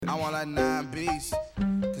want like 9 beats.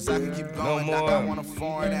 Cause I can keep going. No more. I want a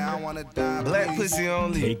foreign and I want to die. Black pussy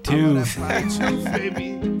only. Take 2.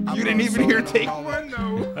 Baby. You didn't even hear take 1,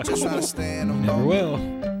 though. Just trying to stay in the Never will.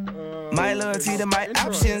 My loyalty to my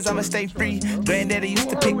options, I'ma stay free. Granddaddy used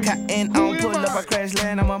to pick cotton. I don't pull up, I crash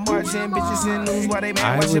land. I'm a marching. Bitches in news while they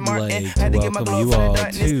man watching Martin. Had to welcome you all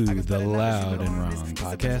to the Loud and Wrong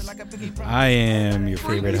podcast. I am your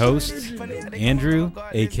favorite host, Andrew,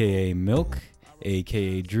 aka Milk,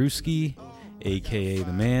 aka Drewski, aka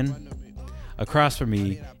the Man. Across from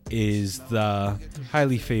me is the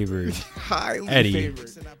highly favored Eddie,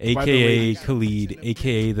 aka Khalid,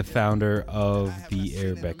 aka the founder of the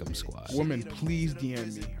Air Beckham Squad. Woman, please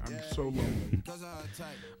DM me. I'm so lonely.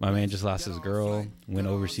 My man just lost his girl, went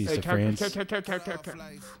overseas to France.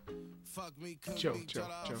 Chill.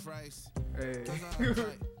 Hey.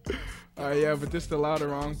 Yeah, but this is the Loud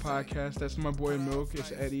and Wrong podcast. That's my boy Milk.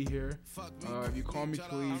 It's Eddie here. If you call me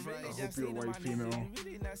Khalid, I hope you're a white female,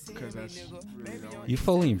 because that's really the only. You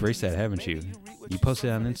fully embraced that, haven't you? You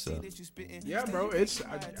posted on Insta. Yeah, bro.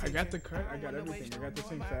 I got the cut. I got everything. I got the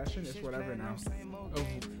same fashion. It's whatever now. A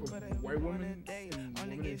white woman and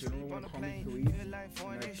women in general want to call me Khalid, and that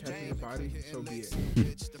catches the body. So be it.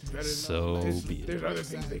 It's better than there's other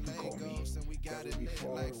things they can call me that would be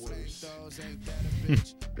far worse.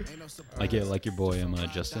 Like your boy,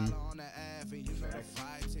 Justin.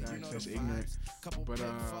 That's ignorant. But all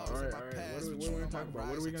right.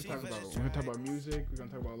 What are we gonna talk about? We're gonna talk about music. We're gonna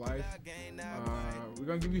talk about life. We're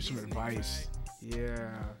gonna give you some advice. Yeah.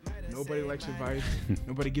 Nobody likes advice.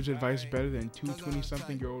 Nobody gives advice better than 2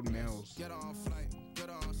 20-something-year-old males.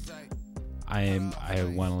 I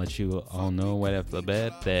want to let you all know right off the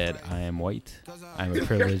bat that I am white. I'm a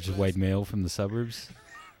privileged white male from the suburbs.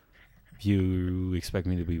 If you expect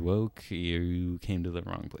me to be woke, you came to the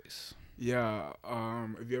wrong place. Yeah.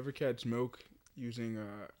 If you ever catch Milk using,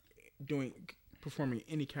 performing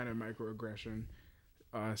any kind of microaggression,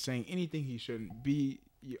 saying anything he shouldn't be,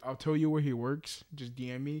 I'll tell you where he works. Just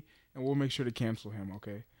DM me, and we'll make sure to cancel him.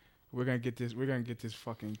 Okay? We're gonna get this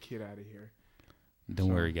fucking kid out of here.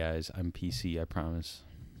 Don't worry, guys. I'm PC, I promise.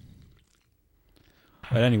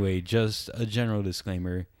 But anyway, just a general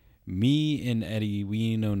disclaimer. Me and Eddie,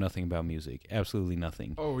 we know nothing about music. Absolutely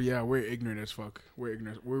nothing. Oh, yeah. We're ignorant as fuck. We're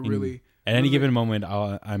really... At any given moment,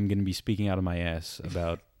 I'm going to be speaking out of my ass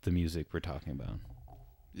about the music we're talking about.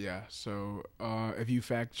 Yeah, so if you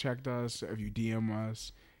fact-checked us, if you DM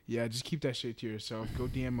us, yeah, just keep that shit to yourself. Go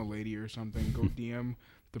DM a lady or something. Go DM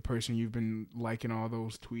the person you've been liking all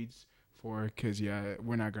those tweets for, because, yeah,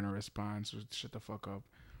 we're not going to respond, so shut the fuck up.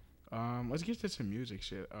 Let's get to some music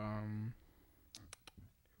shit.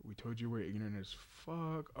 We told you we're ignorant as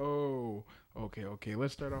fuck. Oh, okay.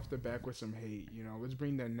 Let's start off the back with some hate. Let's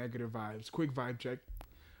bring that negative vibes. Quick vibe check.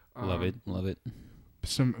 Love it.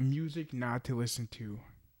 Some music not to listen to.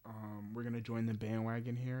 We're going to join the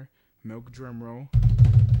bandwagon here. Milk, drum roll.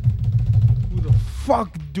 Who the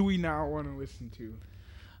fuck do we not want to listen to?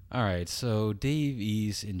 All right, so Dave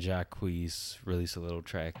East and Jacquees released a little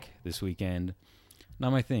track this weekend.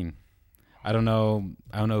 Not my thing. I don't know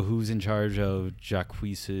who's in charge of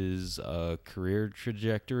Jacquees' career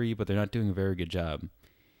trajectory, but they're not doing a very good job.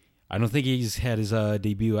 I don't think he's had his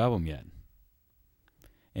debut album yet.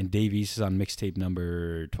 And Dave East is on mixtape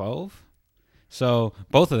number 12. So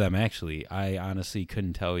both of them, actually, I honestly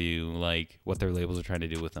couldn't tell you what their labels are trying to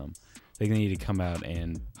do with them. I think they need to come out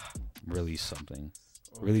and release something.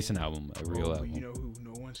 Okay. Release an album, a real album. You know who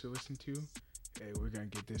no one should listen to? Hey, we're going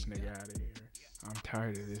to get this nigga out of here. I'm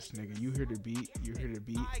tired of this nigga. You hear the beat?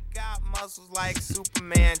 I got muscles like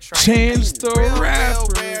Superman. Chance the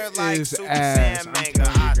Rapper is ass. I'm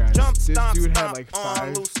telling you guys. This dude had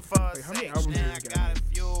 5. How many albums did he got?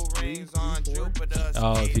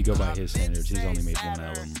 Oh, if you go by his standards, he's only made one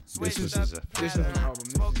album. This is an album. This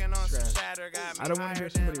is trash. I don't want to hear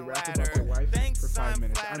somebody rap about their wife for 5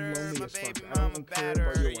 minutes. I'm lonely as fuck. I don't care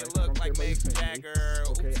about your wife. I don't care about your family.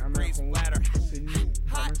 Okay, I'm at home sitting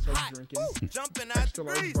by myself drinking.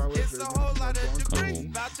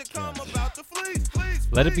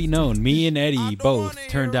 Let it be known, me and Eddie both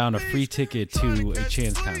turned down a free ticket to a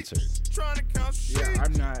Chance concert. Yeah,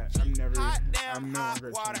 I'm no longer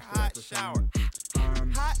a Chance rapper.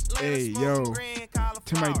 Hey, yo,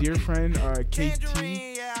 to my dear friend KT,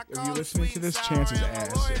 if you're listening to this, Chance is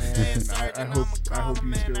ass, and I hope you still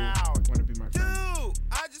want to be my friend.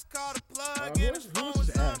 Who's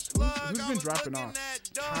ass? Who's been dropping off?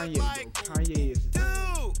 Kanye, bro. Kanye is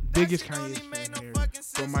the biggest Kanye fan here.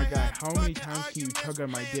 So my guy, how many times can you tug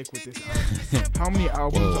on my dick with this album? How many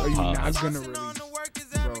albums are you not gonna release,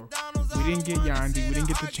 bro? We didn't get Yandhi. We didn't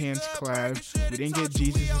get the Chance collab. We didn't get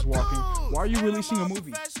Jesus is Walking. Why are you releasing a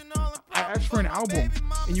movie? I asked for an album,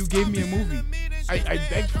 and you gave me a movie. I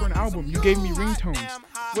begged for an album. You gave me ringtones.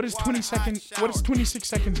 What is 26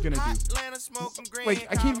 seconds gonna do? Like,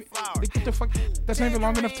 I can't. Like, what the fuck? That's not even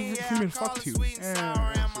long enough for me to fuck to.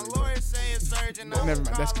 Never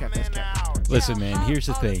mind. That's cap. Listen, man, here's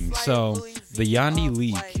the thing. So, the Yandhi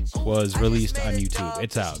leak was released on YouTube.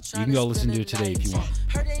 It's out. You can go listen to it today if you want.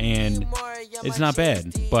 And it's not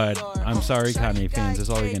bad, but I'm sorry, Kanye fans, that's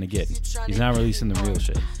all you're going to get. He's not releasing the real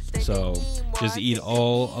shit. So, just eat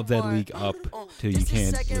all of that leak up till you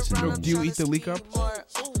can't listen to it. Do you eat the leak up?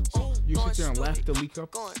 You sit there and laugh the leak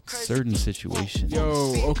up? Certain situations.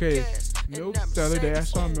 Yo, okay. Milk, the other day I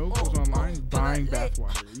saw Milk was online buying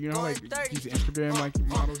bathwater. You know, like these Instagram like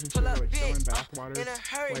models and shit are like selling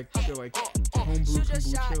bathwater. Like they're like homebrew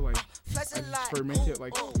kombucha, like I just ferment it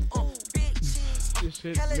like this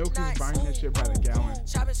shit. Milk is buying that shit by the gallon.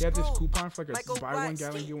 He had this coupon for like a buy 1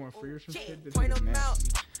 gallon get one free or some shit. This shit is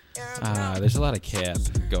nasty. There's a lot of cap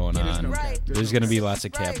going on. There's going to be lots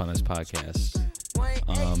of cap on this podcast.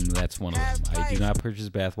 That's one of them. I do not purchase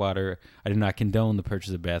bathwater. I do not condone the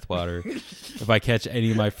purchase of bathwater. If I catch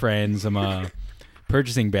any of my friends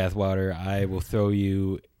purchasing bathwater,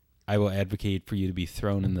 I will advocate for you to be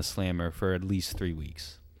thrown in the slammer for at least 3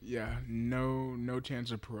 weeks. Yeah, no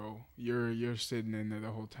chance of parole. You're sitting in there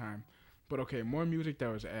the whole time. But okay, more music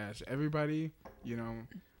that was ass. Everybody, you know,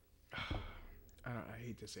 I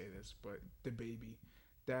hate to say this, but DaBaby,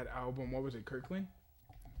 that album, what was it, Kirkland?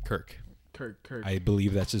 Kirk. Kirk. I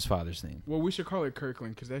believe that's his father's name. Well, we should call it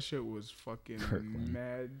Kirkland because that shit was fucking Kirkland.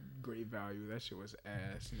 mad great value. That shit was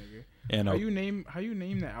ass, nigga. Yeah, no. How you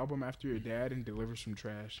name the album after your dad and deliver some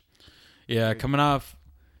trash? Yeah, like, coming off.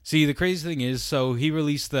 See, the crazy thing is, so he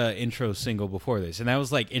released the intro single before this, and that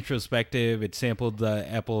was like introspective. It sampled the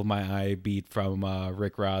Apple of My Eye beat from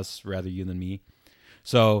Rick Ross, Rather You Than Me.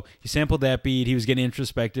 So he sampled that beat. He was getting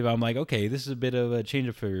introspective. I'm like, okay, this is a bit of a change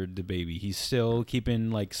up for DaBaby. He's still keeping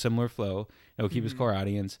like similar flow. He'll keep his core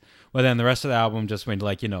audience. But then the rest of the album just went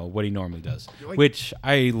like, you know, what he normally does, like, which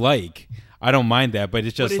I like. I don't mind that, but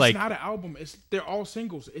it's just but it's like not an album. They're all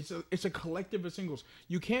singles. It's a collective of singles.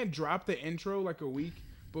 You can't drop the intro like a week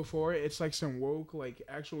before. It's like some woke, like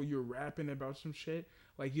actual you're rapping about some shit.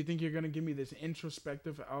 Like you think you're gonna give me this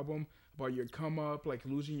introspective album about your come up, like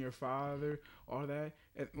losing your father, all that.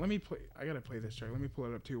 And let me play. I gotta play this track. Let me pull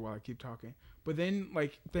it up too while I keep talking. But then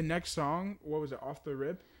like the next song, what was it? Off the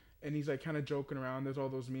Rip, and he's like kind of joking around. There's all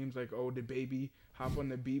those memes like, oh, DaBaby hop on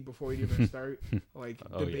the beat before he even start. Like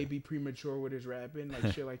DaBaby premature with his rapping,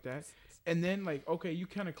 like shit like that. And then like, okay, you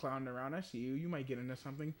kind of clowning around. I see you. You might get into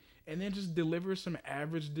something, and then just deliver some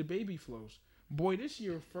average DaBaby flows. Boy, this is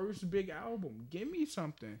your first big album. Give me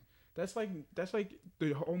something. That's like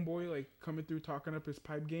the homeboy like coming through talking up his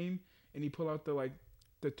pipe game, and he pull out the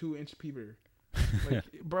 2-inch peeper. Like,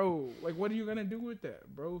 bro, like what are you gonna do with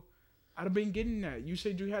that, bro? I'd have been getting that. You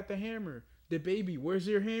said you had the hammer. DaBaby, where's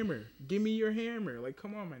your hammer? Give me your hammer. Like,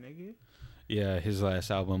 come on, my nigga. Yeah, his last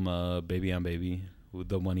album, Baby on Baby,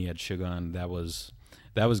 the one he had Sugar on, that was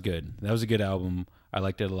good. That was a good album. I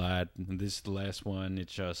liked it a lot. This is the last one. It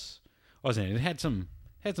just wasn't. It had some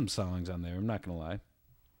songs on there. I'm not gonna lie.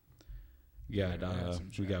 We got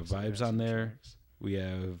Vibes on there. Tracks. We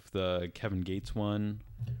have the Kevin Gates one.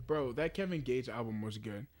 Bro, that Kevin Gates album was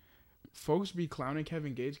good. Folks be clowning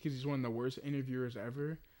Kevin Gates because he's one of the worst interviewers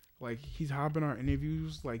ever. Like, he's hopping our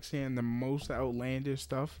interviews, like, saying the most outlandish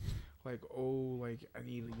stuff. Like, oh, like, I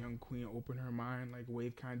need a young queen to open her mind, like,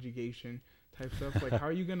 wave conjugation type stuff. Like, how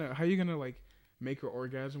are you gonna, like, make her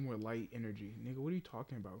orgasm with light energy? Nigga, what are you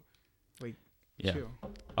talking about? Like, yeah. chill.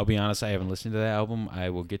 I'll be honest, I haven't listened to that album. I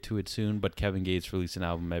will get to it soon, but Kevin Gates released an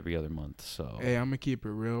album every other month, so. Hey, I'm gonna keep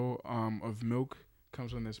it real. If Milk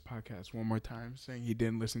comes on this podcast one more time saying he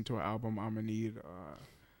didn't listen to an album, I'm gonna need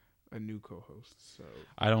a new co-host. So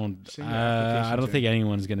I don't think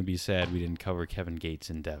anyone's gonna be sad we didn't cover Kevin Gates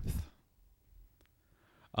in depth.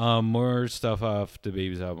 More stuff off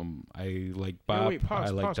DaBaby's album. I like Bop. Wait, pause.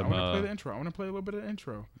 I liked him. I want to play the intro. I want to play a little bit of the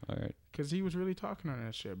intro. All right. Because he was really talking on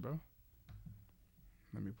that shit, bro.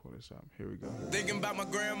 Let me pull this up. Here we go. Thinking about my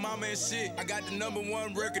grandmama and shit. I got the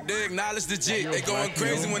 #1 record, they acknowledge the jit. They going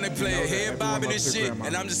crazy when they play it, head bobbing and shit.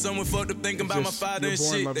 And I'm just someone fucked up thinking about my father and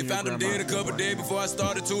shit. They found him dead a couple days before I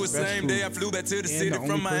started to the same day. I flew back to the city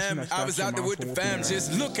from Miami. I was out there with the fam,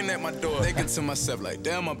 just looking at my door. Thinking to myself like,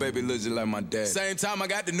 damn, my baby looks just like my dad. Same time I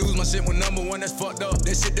got the news, my shit was #1, that's fucked up.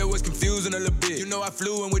 That shit that was confusing a little bit. You know I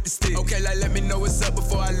flew in with the stick. Okay, like let me know what's up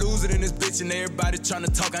before I lose it in this bitch. And everybody trying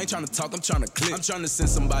to talk, I ain't trying to talk, I'm trying to click. I'm trying to send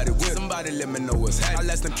somebody with. Somebody let me know what's happening. I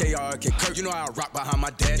left them KRK Kirk. You know I rock behind my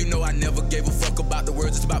dad. You know I never gave a fuck about the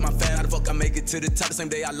words, just about my fan. How the fuck I make it to the top? The same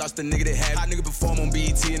day I lost a nigga that had. Hot nigga perform on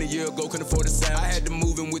BET and a year ago couldn't afford the sound. I had to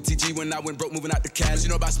move in with TG when I went broke, moving out the cash. You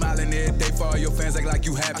know about smiling every day for all your fans, act like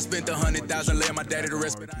you have. I spent 100,000 laying my daddy to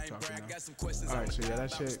rest, but I ain't brag. Got some questions. Alright, so yeah,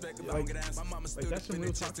 that shit, like that's some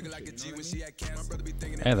real toxic shit, you know what I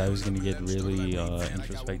mean? Yeah, that was gonna get really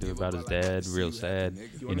introspective about his dad, real sad.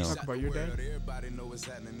 You know, talk about your dad?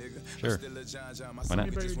 Sure. Why not?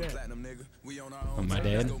 Oh, my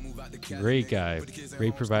dad, great guy,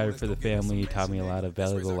 great provider for the family. Taught me a lot of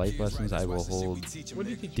valuable life lessons I will hold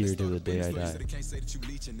dear to the day I die.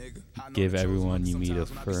 Give everyone you meet a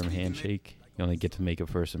firm handshake. You only get to make a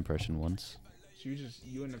first impression once. So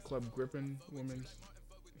you in the club gripping women's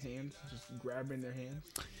hands, just grabbing their hands?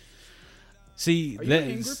 See, are you a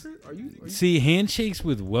hand gripper? Are you? See, handshakes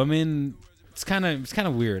with women, it's kind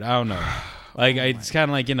of weird. I don't know. Like it's kind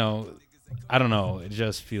of like, you know, I don't know. It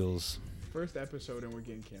just feels. First episode and we're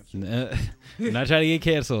getting canceled. Not trying to get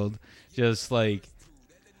canceled. Just like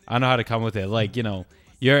I don't know how to come with it. Like, you know,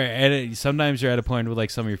 sometimes you're at a point with like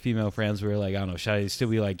some of your female friends where like, I don't know, should I still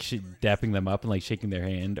be like dapping them up and like shaking their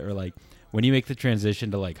hand, or like when you make the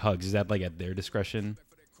transition to like hugs, is that like at their discretion?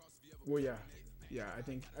 Well, yeah. I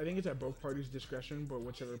think it's at both parties' discretion, but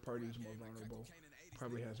whichever party is more vulnerable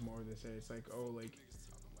probably has more to say. It's like, oh, like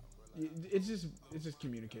it's just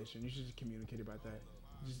communication. You should just communicate about that.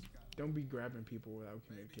 Just don't be grabbing people without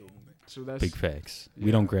communicating. So that's big facts. Yeah.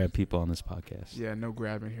 We don't grab people on this podcast. Yeah, no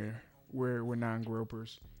grabbing here. We're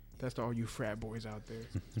non-gropers. That's to all you frat boys out there.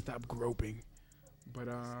 Stop groping. But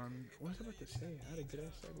what was I about to say? I had a good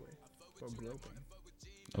ass segue about groping.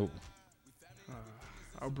 Oh.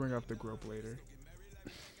 I'll bring up the grope later.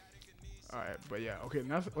 Alright, but yeah, okay,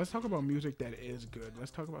 now let's talk about music that is good.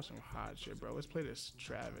 Let's talk about some hot shit, bro. Let's play this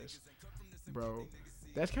Travis. Bro,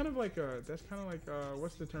 that's kind of like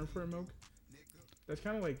what's the term for it, Milk? That's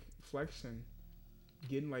kind of like flexing.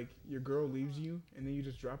 Getting like your girl leaves you and then you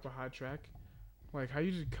just drop a hot track. Like, how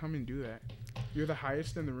you just come and do that? You're the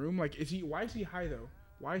highest in the room? Like, why is he high though?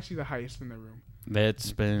 Why is he the highest in the room?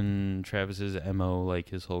 That's been Travis's MO like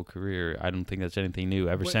his whole career. I don't think that's anything new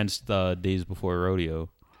ever since the days before rodeo.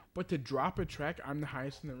 But to drop a track, I'm the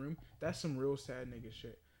highest in the room, that's some real sad nigga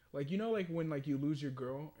shit. Like, you know, like when like you lose your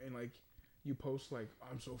girl and like you post like,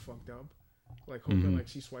 I'm so fucked up, like hoping like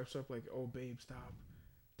she swipes up like, oh babe, stop,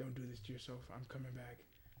 don't do this to yourself, I'm coming back.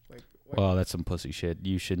 Like well, that's some pussy shit.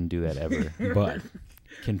 You shouldn't do that ever. But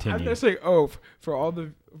continue. I'm just saying, for all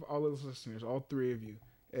those listeners, all three of you,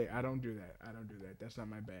 hey, I don't do that. That's not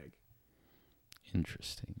my bag.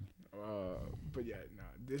 Interesting. But yeah, no,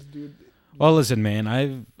 this dude. Well, listen, man,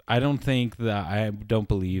 I don't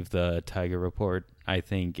believe the Tiger report. I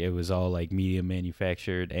think it was all like media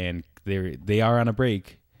manufactured, and they are on a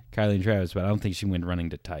break, Kylie and Travis, but I don't think she went running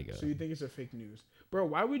to Tiger. So you think it's a fake news, bro?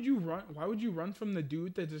 Why would you run from the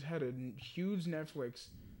dude that just had a huge Netflix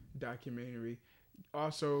documentary?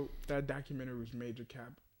 Also, that documentary was major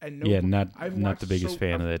cap. Not the biggest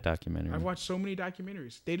fan of that documentary. I've watched so many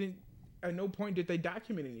documentaries. They didn't. At no point did they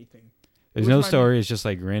document anything. There's no story. It's just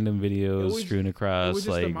like random videos strewn across,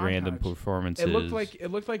 like random performances. It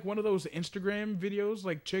looked like one of those Instagram videos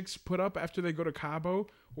like chicks put up after they go to Cabo,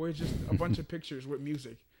 where it's just a bunch of pictures with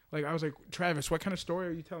music. Like I was like, Travis, what kind of story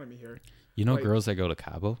are you telling me here? You know, like, girls that go to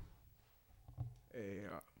Cabo. Hey,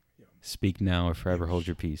 speak now or forever hold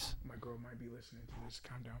your peace. My girl might be listening to this.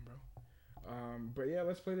 Calm down, bro. But yeah,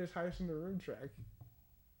 let's play this Highest in the Room track.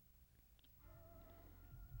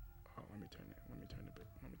 Oh, let me turn it a bit. Let me turn it.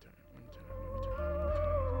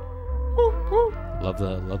 Woo. Love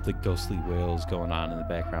the ghostly wails going on in the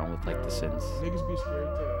background with like the synths. Niggas be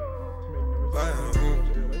scared to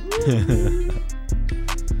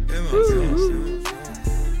make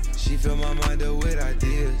noise. She fill my mind up with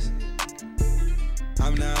ideas.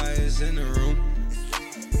 I'm the highest in the room.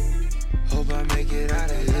 Hope I make it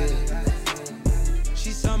out of here.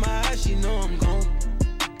 She saw my eyes, she know I'm gone.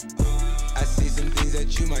 I see some things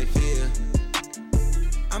that you might fear.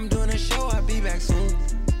 I'm doing a show, I'll be back soon.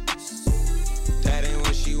 That ain't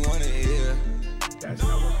what she wanna hear. That's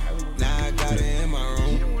not what Kylie. Now I got it in my room.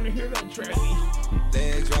 She don't wanna hear that track.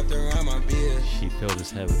 Legs wrapped around my beard. She filled his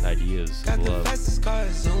head with ideas of love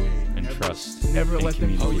and trust. Never let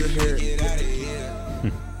them pull your hair. Get out of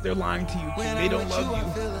here. They're lying to you. They don't love you. I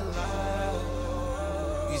feel alive.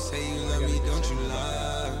 You say you love me, don't you lie?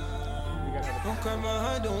 Don't cry my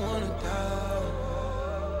heart, don't wanna die.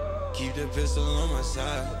 Keep the pistol on my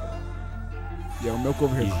side. Yo, Milk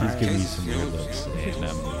over here crying. He's giving me some weird looks.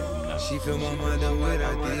 Not me. She fill my mind up with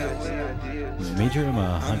ideas. Major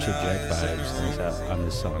Hunter Jack vibes on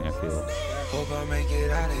this song, I feel. Hope I make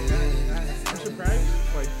it out of here. I'm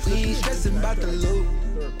surprised. Like, We ain't stressing about the loot.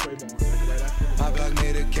 throw a Quavo on, like right after. My block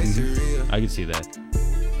made a quesadilla. I could see that.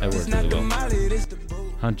 That It's worked not really the well. molly, it's the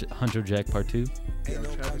boot. Hunter Jack Part 2. Yeah,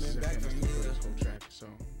 Travis is famous for this whole track, so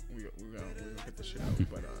we're gonna hit the shit out.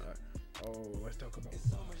 But let's talk about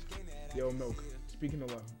Yo Milk. Speaking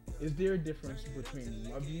of love, is there a difference between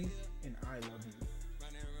love you and I love you?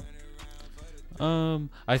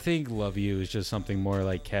 I think love you is just something more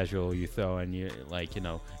like casual you throw and you like,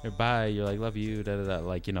 you're bye, you're like love you, da da da,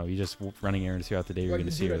 like, you're just running errands throughout the day, you're Like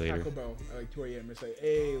gonna the see her dude at later. Taco Bell at like 2 a.m. It's like,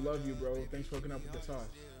 hey, love you, bro. Thanks for hooking up with the sauce.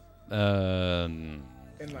 And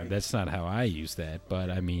like, That's not how I use that,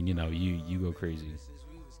 but I mean, you go crazy.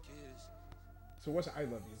 so what's I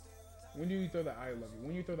love you? When do you throw the I love you?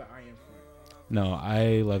 When you throw the I am for it? No,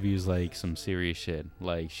 I love you is like some serious shit.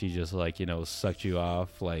 Like she just like, sucked you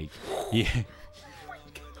off, like yeah.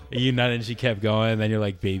 You nut and she kept going, then you're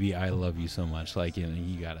like, baby, I love you so much. Like, you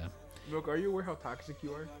gotta. Milk, are you aware how toxic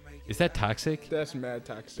you are? Is that toxic? That's mad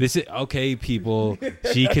toxic. This is okay, people.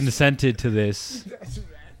 She consented to this. That's mad.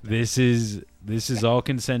 This is all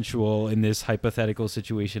consensual in this hypothetical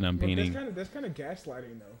situation I'm Look, painting. that's kind of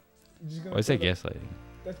gaslighting, though. You're just gonna Why is that throw gaslighting?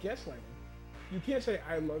 That's gaslighting. You can't say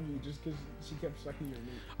I love you just because she kept sucking your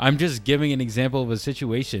meat. I'm just giving an example of a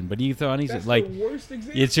situation, but you throw anything That's like the worst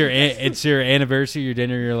example. it's your anniversary, your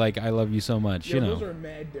dinner. You're like, I love you so much. Yeah, those are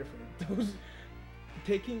mad different. Those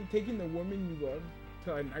taking the woman you love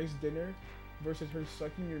to a nice dinner versus her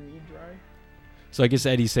sucking your meat dry. So I guess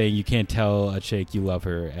Eddie's saying you can't tell a chick you love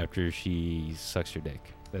her after she sucks your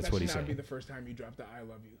dick. That's that what he's should not be saying. the first time you drop the I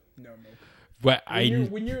love you. No. But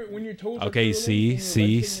When your toes are Okay, curling and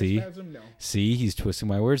your legs taking a spasm, no. See, he's twisting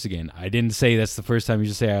my words again. I didn't say that's the first time you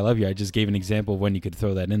just say I love you. I just gave an example of when you could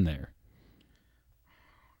throw that in there.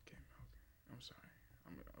 Okay, I'm sorry.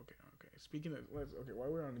 Okay. Speaking of,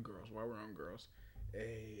 while we're on girls,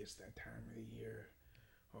 hey, it's that time of the year.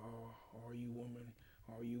 Oh, all you women,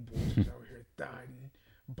 all you boys is out here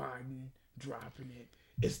biting, dropping it.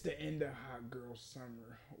 It's the end of hot girl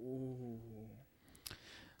summer. Ooh.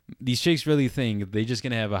 These chicks really think they're just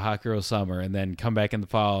going to have a hot girl summer and then come back in the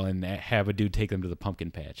fall and have a dude take them to the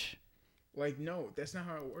pumpkin patch. Like, no, that's not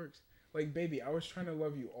how it works. Like, baby, I was trying to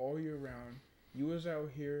love you all year round. You was out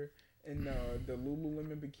here in the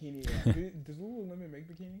Lululemon bikini. Does Lululemon make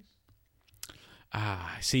bikinis?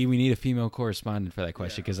 See, we need a female correspondent for that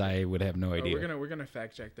question because I would have no idea. We're gonna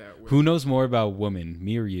fact check that. Who knows more about women,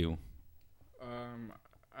 me or you?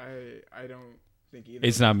 I don't think either.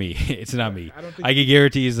 It's not me. It's not me. I don't think I can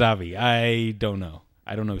guarantee it's not me. I don't know.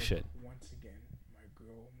 I don't know shit. Once again, my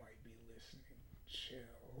girl might be listening. Chill,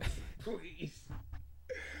 please.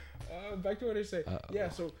 Back to what I said. Yeah,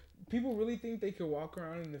 so people really think they could walk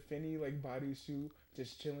around in the Finny like bodysuit,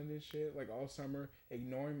 just chilling and shit, like all summer,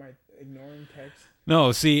 ignoring texts.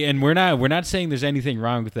 No, see, and we're not saying there's anything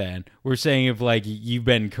wrong with that. We're saying if like you've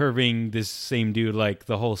been curving this same dude like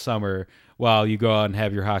the whole summer while you go out and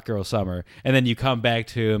have your hot girl summer, and then you come back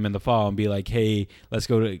to him in the fall and be like, hey,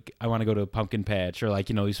 I want to go to a pumpkin patch, or like,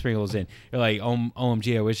 you sprinkle those in. You're like,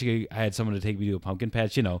 OMG, I wish I had someone to take me to a pumpkin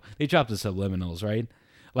patch. They drop the subliminals, right?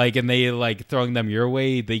 Like, and they like throwing them your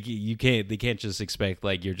way. They can't just expect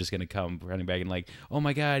like you're just gonna come running back and like, oh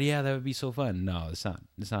my god, yeah, that would be so fun. No, it's not.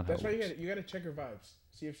 It's not. That's how why it works. you gotta check her vibes,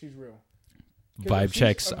 see if she's real. Vibe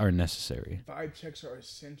checks are necessary. Vibe checks are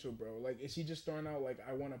essential, bro. Like, is she just throwing out like,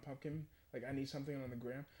 I want a pumpkin, like I need something on the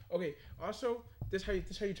gram? Okay. Also, this how you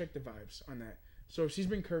check the vibes on that. So if she's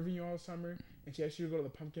been curving you all summer and she asks you to go to the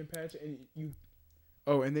pumpkin patch and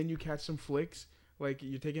and then you catch some flicks, like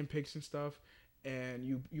you're taking pics and stuff. And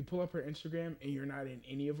you pull up her Instagram and you're not in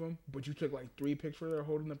any of them, but you took like 3 pics where they're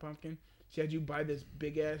holding the pumpkin. She had you buy this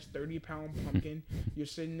big ass 30-pound pumpkin. You're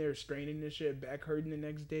sitting there straining this shit, back hurting the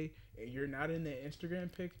next day, and you're not in the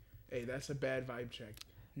Instagram pic. Hey, that's a bad vibe check.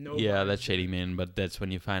 No. Yeah, vibes. that's shady, man. But that's when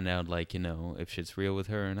you find out, like, if shit's real with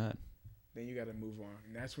her or not. Then you gotta move on,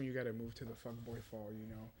 and that's when you gotta move to the fuckboy fall,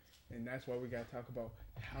 And that's why we gotta talk about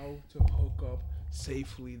how to hook up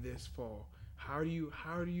safely this fall. How do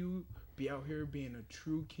you be out here being a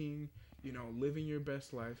true king, living your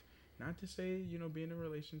best life? Not to say, being in a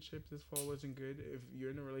relationship this fall wasn't good. If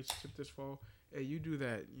you're in a relationship this fall, hey, you do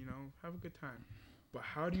that, have a good time. But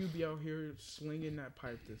how do you be out here slinging that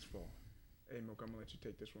pipe this fall? Hey, Milk, I'm going to let you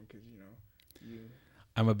take this one because,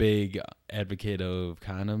 I'm a big advocate of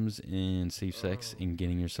condoms and safe sex and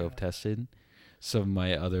getting yourself tested. Some of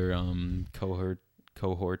my other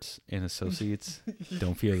cohorts and associates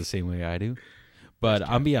don't feel the same way I do. But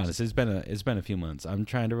I'll be honest, it's been a few months. I'm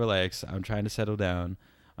trying to relax. I'm trying to settle down.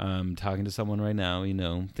 I'm talking to someone right now. You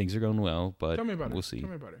know, things are going well, but Tell me about we'll see. Tell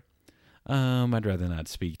me about it. I'd rather not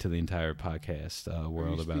speak to the entire podcast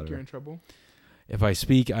world If you about speak, it. you're in trouble. If I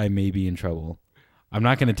speak, I may be in trouble. I'm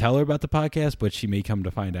not going to tell her about the podcast, but she may come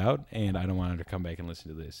to find out, and I don't want her to come back and listen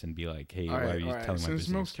to this and be like, "Hey, why are you telling my Since business?"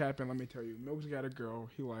 Milk's capping, let me tell you, Milk's got a girl.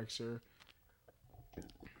 He likes her.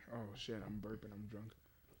 Oh shit, I'm burping. I'm drunk.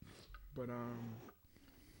 But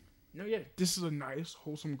no, yeah, this is a nice,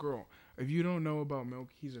 wholesome girl. If you don't know about Milk,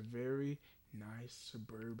 he's a very nice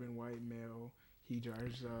suburban white male. He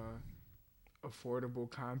drives a affordable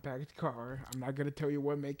compact car. I'm not gonna tell you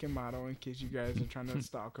what make and model in case you guys are trying to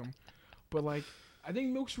stalk him. But like, I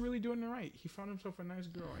think Milk's really doing it right. He found himself a nice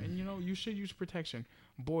girl, and you know, you should use protection.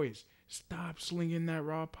 Boys, stop slinging that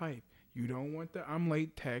raw pipe. You don't want the "I'm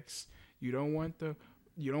late" text. You don't want to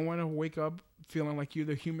wake up feeling like you're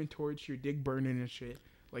the Human Torch, your dick burning and shit.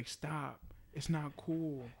 Like, stop. It's not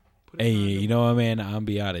cool. Hey, you know what, man? I'll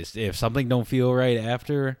be honest. If something don't feel right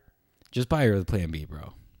after, just buy her the Plan B,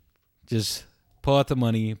 bro. Just pull out the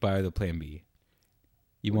money, buy her the Plan B.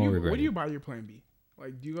 You won't regret it. What do you buy your Plan B?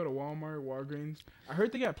 Like, do you go to Walmart, Walgreens? I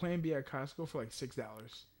heard they got Plan B at Costco for like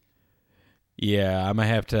 $6. Yeah, I'm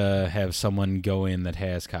going to have someone go in that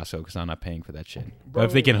has Costco because I'm not paying for that shit. Bro, but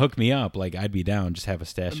if they can hook me up, like, I'd be down. Just have a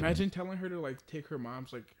stash. Imagine telling her to, like, take her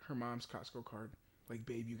mom's Costco card. Like,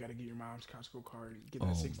 babe, you got to get your mom's Costco card. Get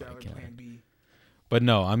that $6 Plan B. But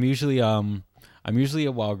no, I'm usually a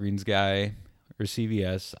Walgreens guy or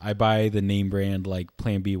CVS. I buy the name brand like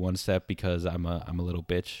Plan B One Step because I'm a little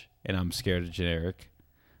bitch and I'm scared of generic.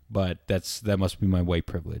 But that must be my white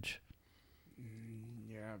privilege.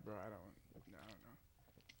 Yeah, bro, I don't know.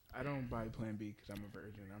 I don't buy Plan B because I'm a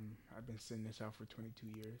virgin. I've been sitting this out for 22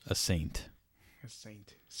 years. A saint. A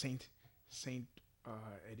saint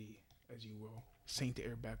Eddie, as you will. Saint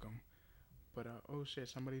Air Beckham. But oh shit,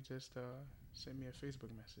 somebody just sent me a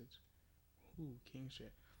Facebook message. Ooh, king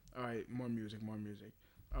shit. All right, more music.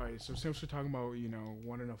 All right, so since we're talking about, you know,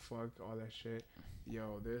 wanting to fuck, all that shit,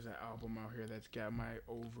 yo, there's an album out here that's got my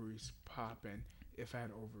ovaries popping. If I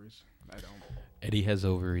had ovaries, I don't. Eddie has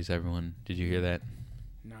ovaries, everyone. Did you hear that?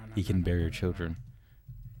 No. He can bear your children.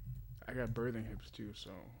 I got birthing hips too,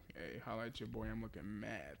 so hey, holla at your boy. I'm looking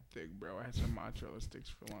mad thick, bro. I had some mozzarella sticks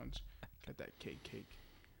for lunch. Got that cake.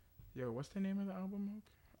 Yo, what's the name of the album, Milk?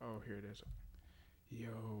 Oh, here it is. Yo,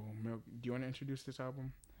 Milk, do you want to introduce this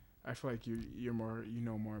album? I feel like you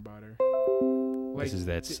know more about her. Like, this is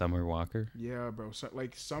that Summer Walker? Yeah, bro. So,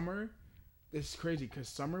 like, Summer, it's crazy because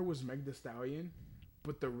Summer was Meg Thee Stallion,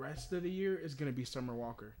 but the rest of the year is going to be Summer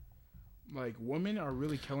Walker. Like, women are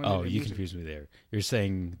really killing it. Oh, you confused me there. You're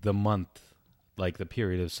saying the month, like the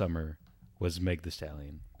period of summer, was Meg Thee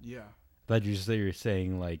Stallion. Yeah. I thought you were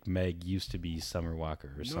saying, like, Meg used to be Summer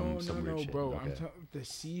Walker or some weird shit. Bro. Okay. I'm telling the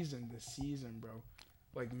season, bro.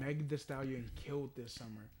 Like, Meg Thee Stallion killed this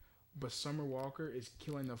summer. But Summer Walker is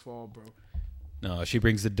killing the fall, bro. No, she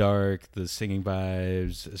brings the dark, the singing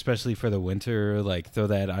vibes, especially for the winter. Like, throw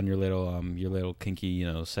that on your little kinky, you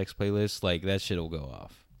know, sex playlist. Like, that shit'll go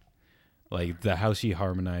off. Like, the how she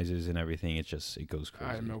harmonizes and everything, it goes crazy.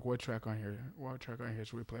 All right, Milk, what track on here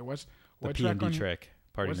should we play? What the track P&D track,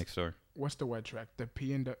 Party Next Door. What's the wet track? The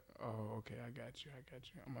P and the... Oh, okay, I got you.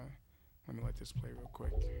 Let me let this play real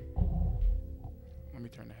quick. Let me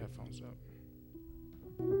turn the headphones up.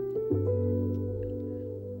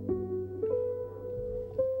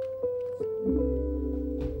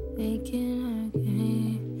 Making I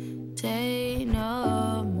can't take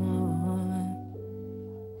no more.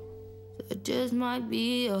 So it just might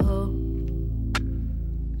be a hoe.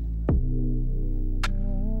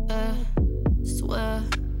 Swear,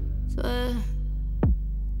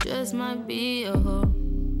 just might be a hoe.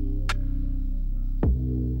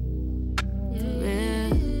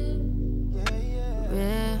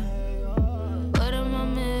 What am I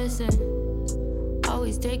missing?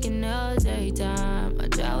 Always taking L's every time I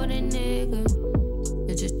try with a nigga.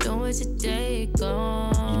 You're just doing what you take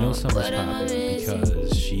on. You know Summer's popping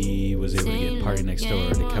because she was able to get Party Next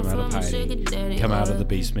Door to come out of hiding, come out of the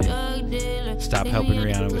basement, stop helping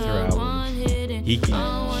Rihanna with her album. She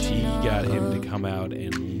got him to come out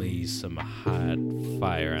and lay some hot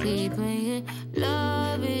fire on his.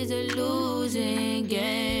 Love is a losing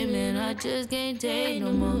game, and I just can't take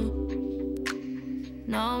no more.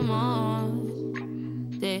 No more.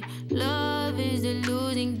 Love is a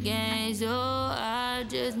losing game, so I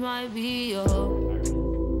just might be a hoe.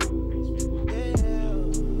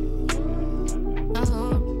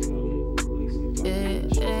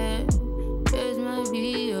 Just might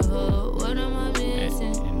be a hoe. What am I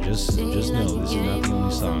missing? And just know this is not the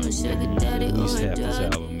only song. At least half this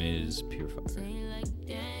album is pure fire.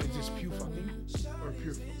 Is this pure fucking or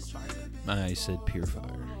pure I said Pure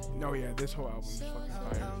Fire. No, yeah, this whole album is fucking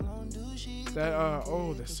fire. That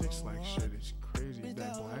the 6 Lack shit is crazy.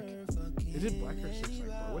 That Black, is it Black or 6 Lack,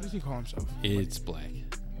 bro? What does he call himself? It's Black.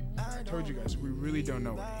 I told you guys, we really don't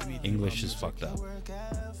know anything. English is fucked up,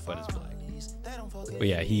 but it's Black. But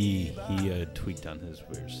yeah, he tweaked on his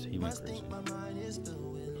verse. He went crazy.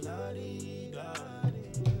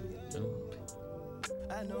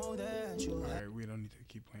 Alright, we don't need to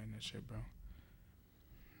keep playing that shit, bro.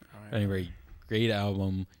 Alright. Anyway, great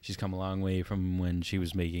album. She's come a long way from when she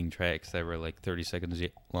was making tracks that were like 30 seconds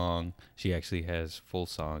long. She actually has full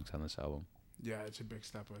songs on this album. Yeah, it's a big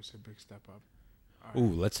step up. All Ooh,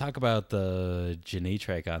 right. let's talk about the Janae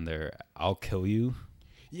track on there. I'll Kill You.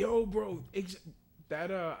 Yo, bro,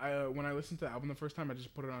 when I listened to the album the first time, I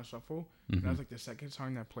just put it on shuffle, and that was like the second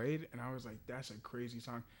song that played, and I was like, that's a crazy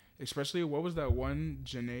song. Especially, what was that one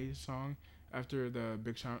Janae song after the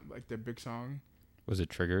big song, like the big song? Was it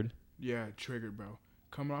Triggered? Yeah, Triggered, bro.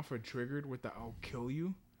 Coming off of Triggered with the I'll Kill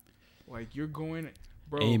You, like you're going,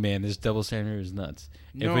 bro. Hey man, this double standard is nuts.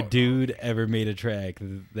 No, if a dude ever made a track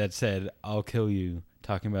that said "I'll kill you,"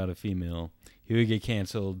 talking about a female, he would get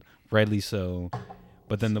canceled, rightly so.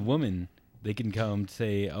 But then the woman, they can come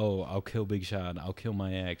say, "Oh, I'll kill Big Sean, I'll kill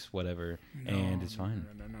my ex, whatever," and it's fine.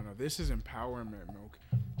 No. This is empowerment, Milk.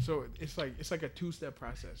 So it's like a 2-step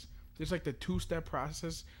process. There's like the 2-step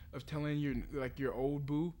process of telling your old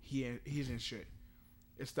boo he's in shit.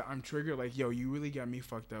 It's the I'm triggered, like, yo, you really got me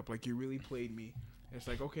fucked up, like you really played me. It's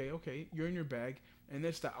like, okay, you're in your bag, and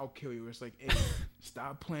it's the I'll kill you. It's like, hey,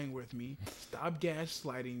 stop playing with me, stop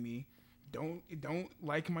gaslighting me, don't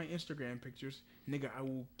like my Instagram pictures, nigga. I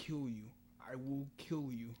will kill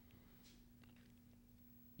you.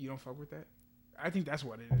 You don't fuck with that? I think that's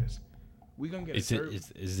what it is. We gonna get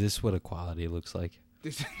Is this what equality looks like?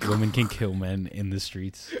 This Women can kill men in the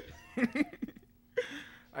streets.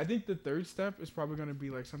 I think the third step is probably gonna be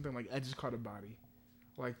like something like I just caught a body,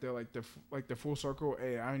 like the full circle.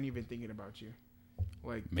 Hey, I ain't even thinking about you.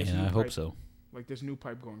 Like, Man, this new I hope pipe- so. Like this new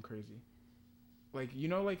pipe going crazy. Like, you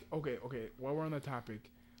know, like okay. While we're on the topic,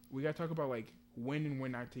 we gotta talk about like when and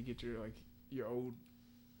when not to get your old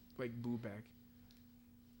like boo back.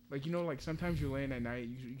 Like, you know, like sometimes you're laying at night,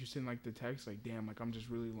 you send like the text like, damn, like I'm just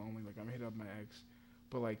really lonely, like I'm hit up my ex.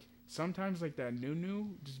 But like sometimes like that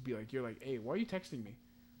new just be like, you're like, hey, why are you texting me?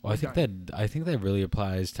 Well, I think that really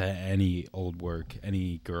applies to any old work,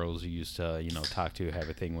 any girls you used to, talk to, have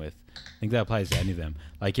a thing with. I think that applies to any of them.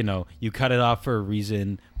 Like, you cut it off for a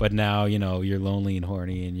reason, but now, you're lonely and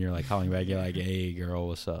horny and you're like calling back. You're like, hey, girl,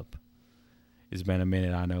 what's up? It's been a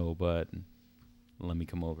minute, I know, but let me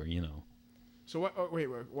come over, So what? Oh, wait.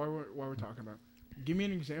 While we're talking about, give me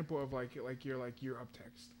an example of like your up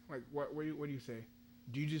text. Like what do you say?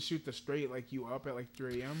 Do you just shoot the straight like you up at like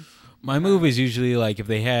 3 a.m.? My move is usually like if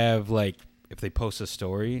they post a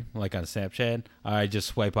story like on Snapchat, I just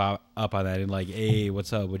swipe up on that and like, hey,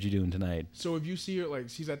 what's up? What you doing tonight? So if you see her like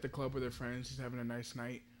she's at the club with her friends, she's having a nice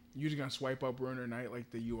night, you just gonna swipe up, ruin her night,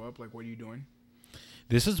 like the you up, like what are you doing?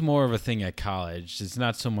 This is more of a thing at college. It's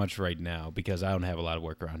not so much right now because I don't have a lot of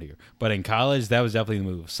work around here. But in college, that was definitely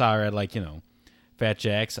the move. Saw her at Fat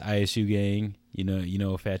Jack's, ISU gang. You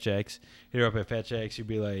know Fat Jack's. Hit her up at Fat Jack's. You'd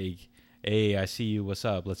be like, hey, I see you. What's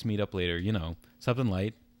up? Let's meet up later. Something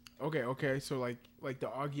light. Okay. So like the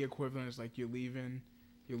Augie equivalent is like you're leaving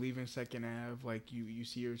Second Ave. Like you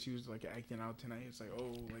see her, she was like acting out tonight. It's like,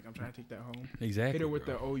 oh, like I'm trying to take that home. Exactly. Hit her with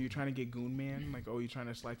you're trying to get Goon Man. Like, oh, you're trying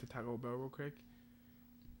to slide to Taco Bell real quick.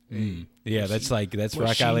 Yeah, that's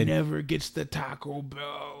Rock she Island. Never gets the Taco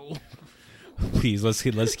Bell. Please, let's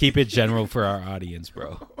keep it general for our audience,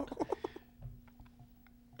 bro.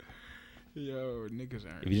 Yo, niggas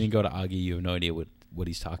aren't. If you didn't go to Augie, you have no idea what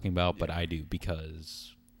he's talking about, but I do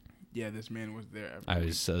because this man was there. I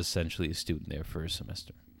was essentially a student there for a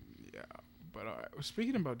semester. Yeah, but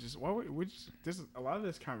speaking about just a lot of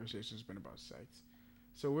this conversation has been about sex.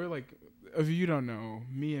 So we're like, if you don't know,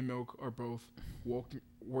 me and Milk are both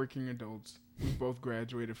working adults. We both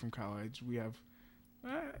graduated from college. We have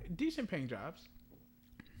decent paying jobs.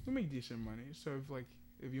 We make decent money. So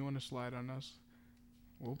if you want to slide on us,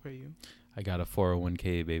 we'll pay you. I got a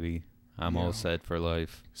 401k, baby. I'm all set for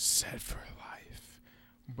life. Set for life.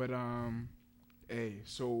 But hey,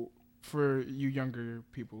 so for you younger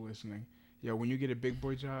people listening, when you get a big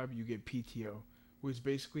boy job, you get PTO. Which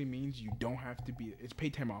basically means you don't have to be. It's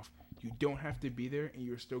paid time off. You don't have to be there, and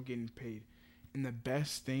you're still getting paid. And the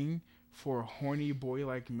best thing for a horny boy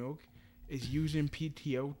like Milk is using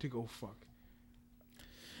PTO to go fuck.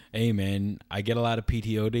 Hey man, I get a lot of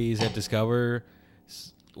PTO days at Discover.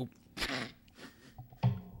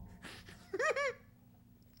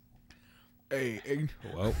 Hey.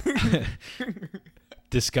 Well,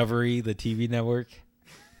 Discovery, the TV network.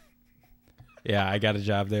 Yeah, I got a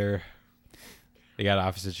job there. They got an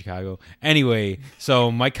office in Chicago. Anyway,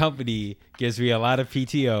 so my company gives me a lot of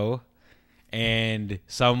PTO, and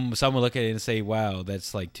some will look at it and say, "Wow,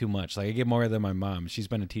 that's like too much." Like I get more than my mom. She's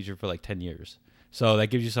been a teacher for like 10 years, so that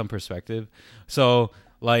gives you some perspective. So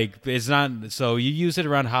like it's not so you use it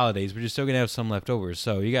around holidays, but you're still gonna have some leftovers.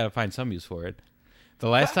 So you got to find some use for it. The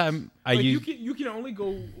last time I used, you can only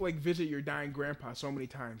go like visit your dying grandpa so many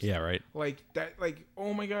times. yeah, right. Like that, like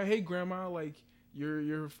oh my god, hey grandma, like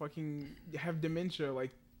you're fucking have dementia. Like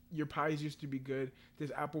your pies used to be good. This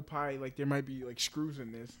apple pie, like there might be like screws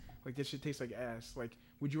in this. Like this shit tastes like ass. Like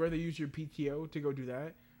would you rather use your PTO to go do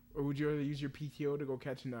that, or would you rather use your PTO to go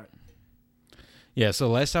catch a nut? Yeah. So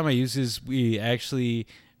last time I used this, we actually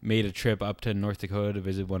made a trip up to North Dakota to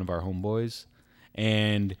visit one of our homeboys.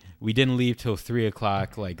 And we didn't leave till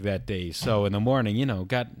 3:00 like that day. So in the morning, you know,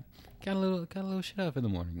 got a little shit up in the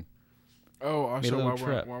morning. Oh, also while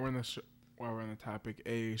trip. we're on the topic,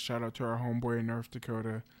 a shout out to our homeboy in North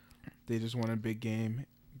Dakota. They just won a big game,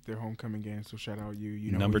 their homecoming game. So shout out you.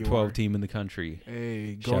 You know number who 12 are. team in the country.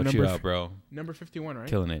 Hey, go Shout number you out, bro. Number 51, right?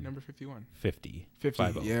 Killing it. Number 51. 50. 50.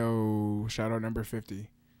 50. Yo, shout out number 50.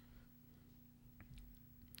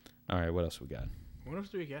 All right, what else we got? What else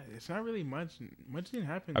do we got? It's not really much. Much didn't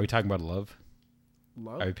happen. Are we talking about love?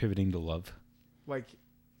 Love? Are we pivoting to love? Like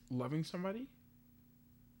loving somebody?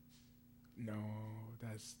 No,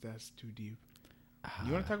 that's too deep.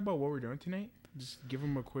 You want to talk about what we're doing tonight? Just give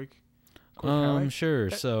them a quick highlight. Sure.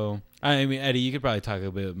 So, I mean, Eddie, you could probably talk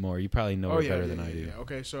a bit more. You probably know it better than I do. Yeah.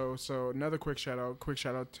 Okay, so another quick shout out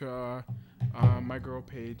to my girl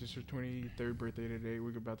Paige. It's her 23rd birthday today.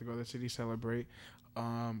 We're about to go to the city celebrate.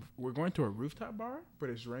 We're going to a rooftop bar, but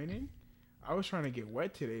it's raining. I was trying to get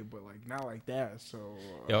wet today, but like not like that. So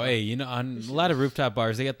Yo, hey, you know, on a lot of rooftop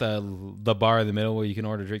bars, they got the bar in the middle where you can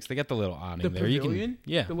order drinks. They got the little awning the there. pavilion,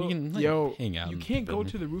 You the can, you can like, yo, hang out. you in the can't go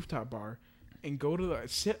pavilion. to the rooftop bar and go to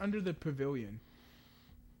sit under the pavilion.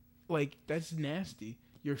 Like that's nasty.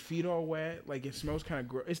 Your feet all wet. Like it smells kind of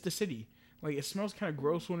gross. It's the city. Like it smells kind of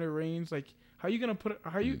gross when it rains. Like how you gonna put?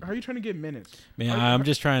 How you trying to get minutes? Man, I'm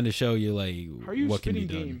just trying to show you like How are you what can be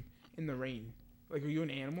spitting done. game in the rain? Like, are you an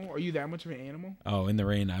animal? Are you that much of an animal? Oh, in the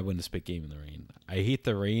rain, I wouldn't spit game in the rain. I hate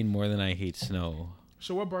the rain more than I hate snow.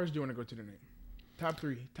 So, what bars do you want to go to tonight? Top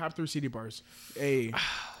three city bars. Hey,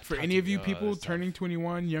 for any of you people turning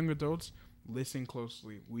 21, young adults, listen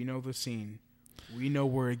closely. We know the scene. We know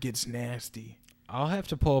where it gets nasty. I'll have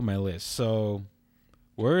to pull up my list. So,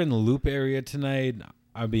 we're in the Loop area tonight.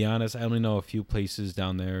 I'll be honest, I only know a few places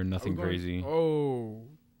down there. Nothing crazy. Oh,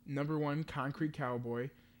 number 1, Concrete Cowboy.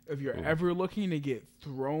 If you're ever looking to get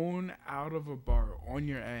thrown out of a bar on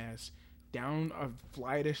your ass, down a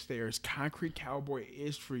flight of stairs, Concrete Cowboy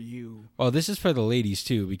is for you. Well, this is for the ladies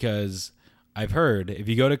too, because I've heard if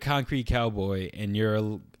you go to Concrete Cowboy and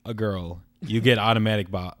you're a girl, you get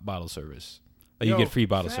automatic bottle service. Like you get free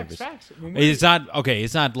bottle service. Facts.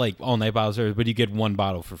 It's not like all night bottle service, but you get one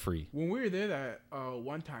bottle for free. When we were there that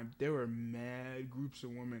one time, there were mad groups of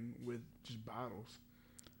women with just bottles.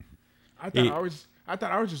 I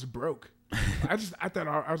thought I was just broke. I thought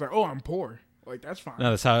I was like, oh, I'm poor. Like that's fine.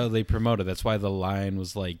 No, that's how they promote it. That's why the line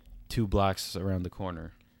was like 2 blocks around the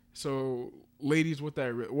corner. So, ladies,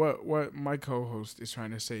 what my co-host is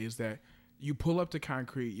trying to say is that you pull up to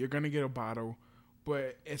Concrete, you're gonna get a bottle,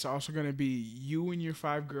 but it's also gonna be you and your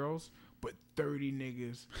 5 girls, but 30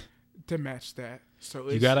 niggas to match that. So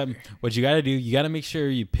You gotta make sure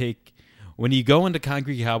you pick when you go into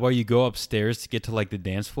Concrete Cowboy, you go upstairs to get to like the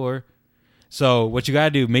dance floor. So what you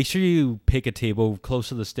gotta do, make sure you pick a table close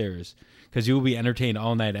to the stairs, because you will be entertained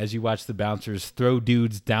all night as you watch the bouncers throw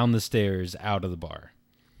dudes down the stairs out of the bar.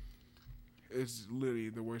 It's literally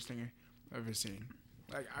the worst thing I've ever seen.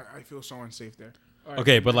 Like I feel so unsafe there. Right,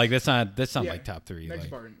 Okay, but like that's not Yeah, like top 3. next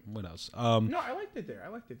Like, bar. what else? No, I liked it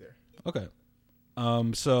there. Okay.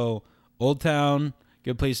 So Old Town,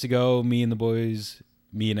 good place to go. Me and the boys,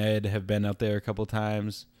 me and Ed have been out there a couple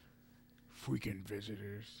times. Freaking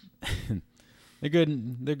visitors. They're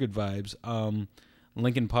good. They're good vibes.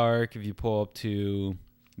 Lincoln Park, if you pull up to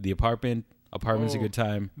the apartment's a good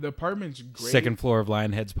time. The apartment's great. 2nd floor of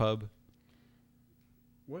Lionhead's Pub.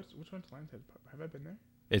 Which one's Lionhead Pub? Have I been there?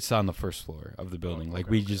 It's on the 1st floor of the building.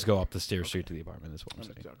 We just go up the stairs straight to the apartment. That's what I'm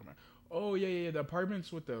saying. Oh yeah. The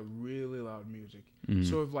apartments with the really loud music. Mhm.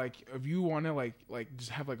 So if you want to like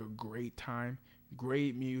just have like a great time,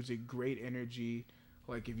 great music, great energy.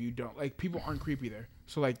 Like if you don't like, people aren't creepy there.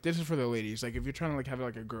 So like this is for the ladies. Like if you're trying to like have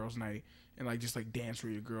like a girls' night and like just like dance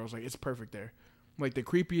with your girls, like it's perfect there. Like the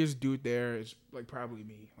creepiest dude there is like probably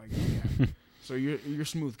me. Like yeah. So you're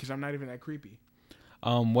smooth because I'm not even that creepy.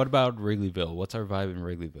 What about Wrigleyville? What's our vibe in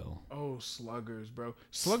Wrigleyville? Oh, Sluggers, bro.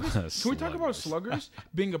 Sluggers. Can we talk about Sluggers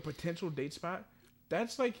being a potential date spot?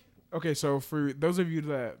 That's like, okay, so for those of you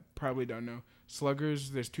that probably don't know,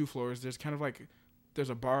 Sluggers, there's 2 floors. There's kind of like, there's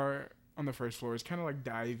a bar on the first floor. It's kind of like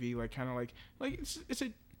divey, like kind of like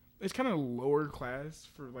it's kind of lower class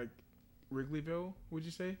for like Wrigleyville, would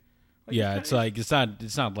you say? Like, yeah, it's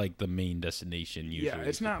not like the main destination usually. Yeah,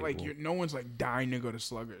 it's not like no one's like dying to go to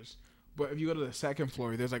Sluggers. But if you go to the second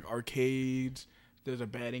floor, there's like arcades, there's a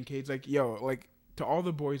batting cage. Like, yo, like to all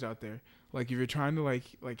the boys out there, like if you're trying to like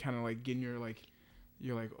kind of like get in your like,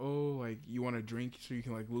 you're like, oh, like you want to drink so you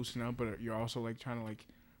can like loosen up, but you're also like trying to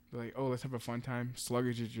like oh, let's have a fun time.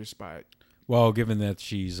 Sluggers is your spot. Well, given that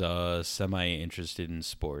she's semi interested in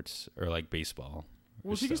sports or like baseball.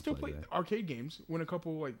 Well, she can still play arcade games. Win of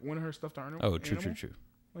her stuffed animal. Oh, true.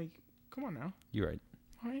 Like, come on now. You're right.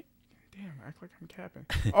 All right. Damn, I act like I'm capping.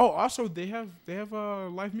 Oh, also they have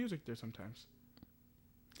live music there sometimes.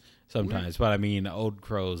 Sometimes, but I mean, Old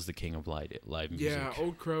Crow's the king of live music. Yeah,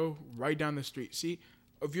 Old Crow, right down the street. See,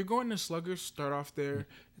 if you're going to Sluggers, start off there.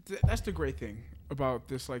 That's the great thing about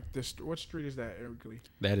this. Like this, what street is that, Eric?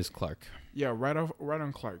 That is Clark. Yeah, right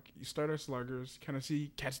on Clark. You start at Sluggers, kind of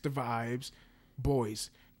catch the vibes. Boys,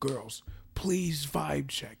 girls, please vibe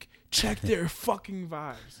check. Check their fucking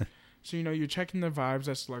vibes. So, you're checking the vibes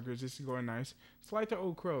at Sluggers. This is going nice. Slide to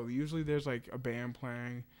Old Crow. Usually there's like a band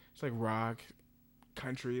playing. It's like rock,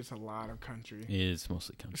 country. It's a lot of country. It's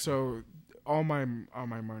mostly country. So all my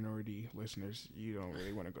minority listeners, you don't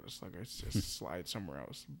really want to go to Sluggers. Just slide somewhere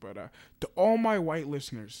else. But to all my white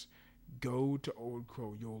listeners, go to Old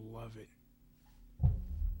Crow. You'll love it.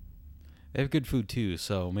 They have good food too,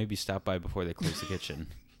 so maybe stop by before they close the kitchen.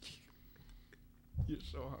 You're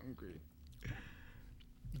so hungry.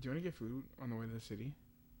 Do you want to get food on the way to the city?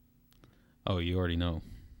 Oh, you already know.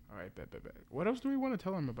 All right, bet. What else do we want to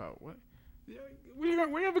tell them about? What? Yeah, we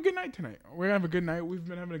have a good night tonight. We're gonna have a good night. We've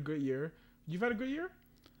been having a good year. You've had a good year?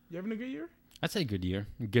 You having a good year? I'd say good year.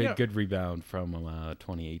 Good rebound from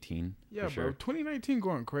 2018. Yeah, for sure. Bro. 2019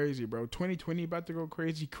 going crazy, bro. 2020 about to go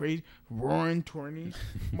crazy. Roaring 20s.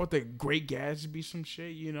 About the Great Gatsby some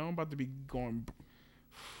shit, about to be going.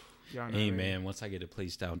 Hey, man, once I get a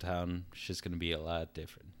place downtown, it's just going to be a lot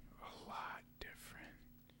different.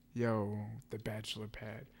 Yo, the bachelor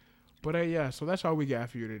pad. But, yeah, so that's all we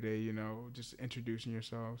got for you today, just introducing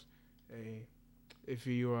yourselves. Hey, if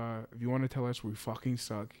you want to tell us we fucking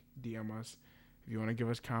suck, DM us. If you want to give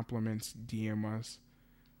us compliments, DM us.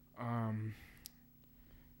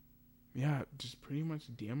 Yeah, just pretty much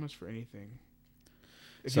DM us for anything.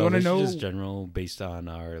 If you want to know, just general based on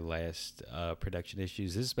our last production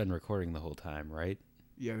issues. This has been recording the whole time, right?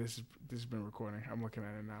 Yeah, this has been recording. I'm looking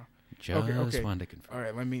at it now. Okay. Wanted to confirm. All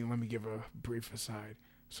right, let me give a brief aside.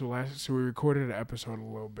 So we recorded an episode a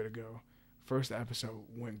little bit ago. First episode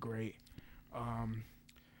went great. I'm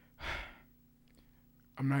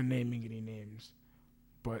not naming any names,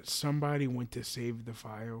 but somebody went to save the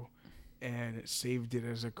file, and it saved it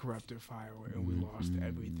as a corrupted file, and we lost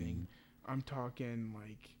everything. I'm talking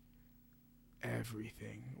like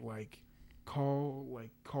everything. Like call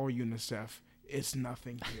UNICEF. It's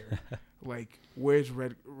nothing here. Like where's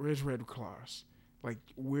Red Cross? Like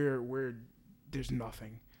where there's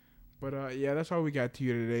nothing. But yeah, that's all we got to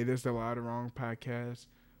you today. This is the Loud and Wrong podcast.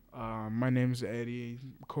 My name's Eddie,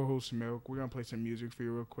 co-host Milk. We're gonna play some music for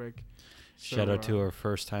you real quick. Shout out to our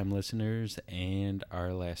first-time listeners and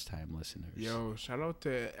our last-time listeners. Yo, shout out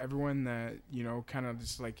to everyone that, kind of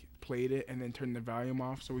just like played it and then turned the volume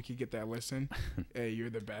off so we could get that listen. Hey, you're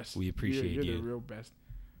the best. We appreciate you. You're the real best.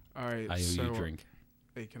 All right. I owe you a drink.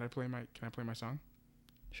 Hey, can I play my song?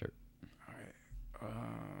 Sure. All right.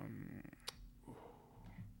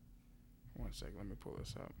 One sec. Let me pull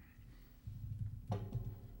this up.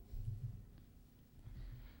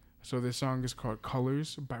 So this song is called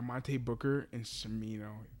Colors by Monte Booker and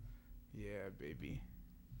Semino. Yeah, baby.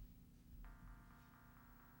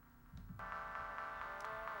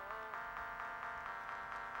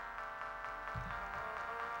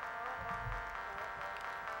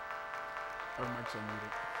 Oh, mic's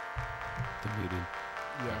unmuted. The muted.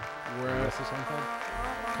 Yeah. What's the song called?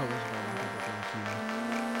 Colors by Monte Booker and Semino.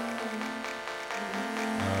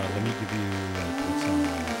 Let me give you what song.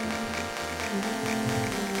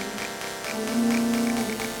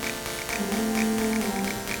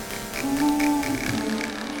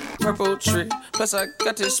 Purple tree, plus I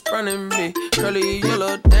got this burning me. Curly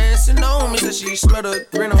yellow dancing on me, said she smell the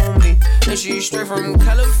grin on me. And she straight from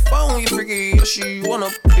California, freaky, yeah, she wanna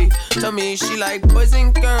be. Tell me she like boys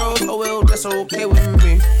and girls, oh well, that's okay with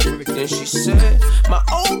me. Then she said, my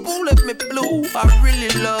old boo left me blue, I really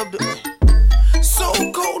loved it. So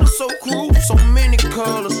cold and so cruel, so many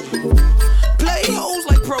colors. Play hoes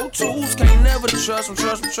like Pro Tools, can't never trust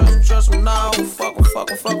them, no. Fuck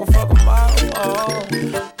them all.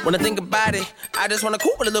 When I think about it, I just wanna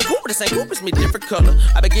Cooper, the little Cooper, the same Cooper's me, different color.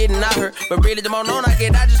 I been getting out her, but really the more known I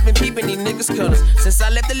get, I just been peeping these niggas' colors. Since I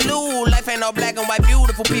left the loo, life ain't all black and white,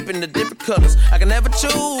 beautiful peeping the different colors. I can never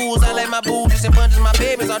choose, I like my booties and bunches, my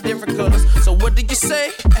babies all different colors. So what did you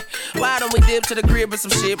say? Why don't we dip to the crib with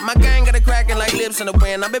some shit? My gang got it cracking like lips in the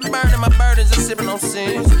wind. I've been burning my burdens and sipping on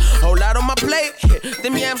sins. Whole lot on my plate,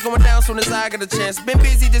 them yams going down soon as I get a chance. Been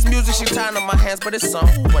busy, this music, she tying on my hands, but it's on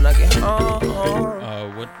when I get home.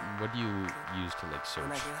 What do you use to like search?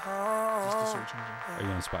 Just the search engine. Are you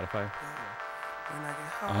on Spotify?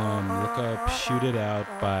 Look up "Shoot It Out"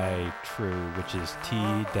 by True, which is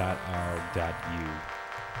t.r.u.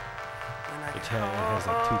 It has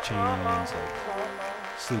like 2 Chainz, like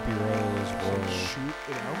Sleepy Rose, World. Shoot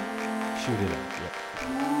It Out? Shoot It Out, yep.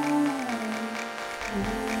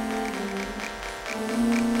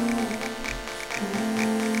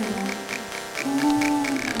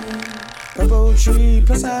 Rainbow tree,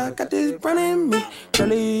 plus I got this running me.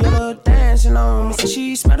 Curly yellow dancing on me, so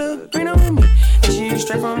she smell the green on me. And she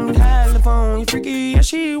straight from California, freaky, yeah,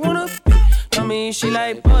 she wanna be. Tell me she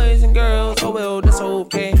like boys and girls, oh well, that's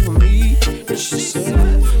okay with me. And she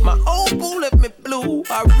said, my old boo left me blue,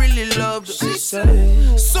 I really loved it. She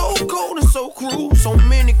said, so cold and so cruel, so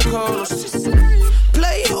many colors. She said,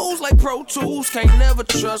 play hoes like Pro Tools, can't never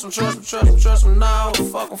trust them, no.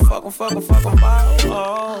 Fuck them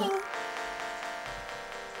all.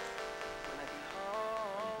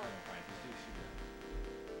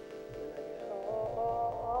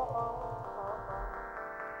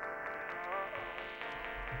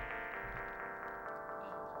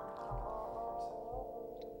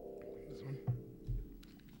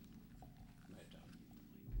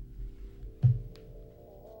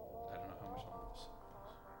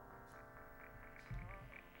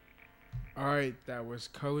 Alright, that was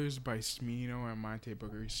Colors by Smino and Monte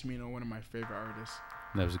Booker. Smino, one of my favorite artists.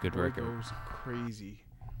 That was a good record. It goes crazy.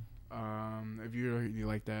 If you really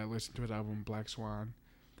like that, listen to his album Black Swan.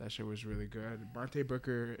 That shit was really good. Monte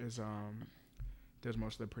Booker is does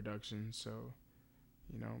most of the production, so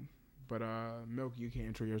But Milk, you can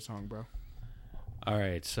intro your song, bro.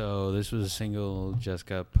 Alright, so this was a single just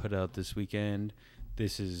got put out this weekend.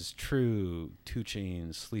 This is True, 2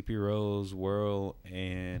 Chainz, Sleepy Rose, Whirl,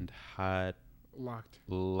 and Hot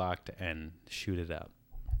Locked and Shoot It Out.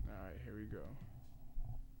 Alright, here we go.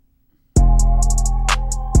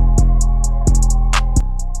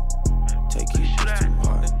 Take you shoot at.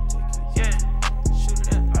 Yeah. Shoot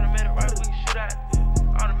it at. Automatic right, we can shoot at.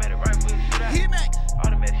 Automatic right, we can shoot at.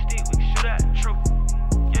 Automatic stick, we can shoot at. True.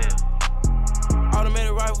 Yeah.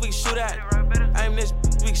 Automatic right, we can shoot at. Aim this,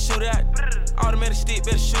 we can shoot at. Automatic stick,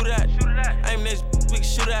 better shoot it at. Aim this, we can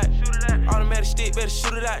shoot it at. Automatic stick, better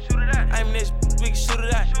shoot it at. Aim this, we can shoot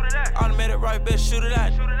it at. Automatic right, better shoot it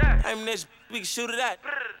at. Aim this, we can shoot it at.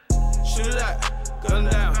 Shoot it at, gun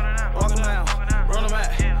down, walk down, run them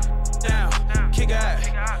at, down, kick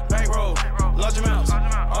out, bankroll, large amounts,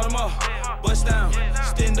 Audemars, bust down,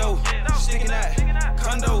 stendo, sticking that,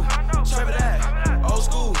 condo, trap it at, old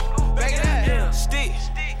school, back it at, stick,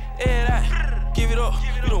 air that, give it up,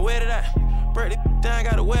 you don't wear it at. Break it down,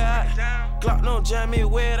 gotta wear out. Glock no jam, me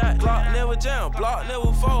wear that. Glock never jam, block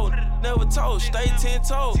never fold. Never told, stay 10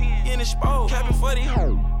 toes. In the spole, capping for the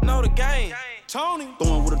know the game. Tony.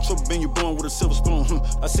 Born with a triple bin, you born with a silver spoon.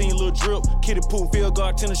 I seen your little drip, kiddie pool, field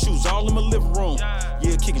guard, tennis shoes, all in my living room.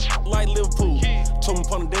 Yeah, kicking like Liverpool. Told him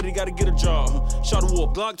upon the daddy, gotta get a job. Shot a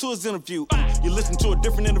walk, Glock to his interview. You listen to a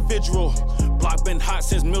different individual. Block been hot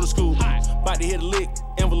since middle school. About to hit a lick,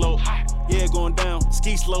 envelope. Yeah, going down,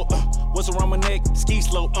 ski slow. What's around my neck? Ski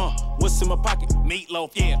slow. What's in my pocket?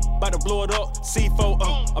 Meatloaf. Yeah, about to blow it up.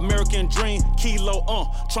 C4. American dream. Kilo.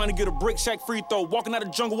 Trying to get a brick shack free throw. Walking out the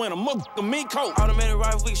jungle in a motherfucking meat coat. Automatic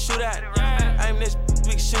rifle, we can shoot at. Aim this,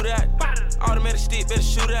 we can shoot at. Automatic stick, better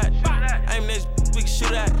shoot at. Aim this, we can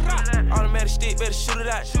shoot at. Automatic stick, better shoot it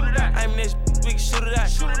at. Aim this, we can shoot it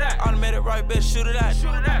at. Automatic rifle, better shoot it at.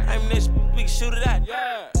 Aim this, we can shoot it at.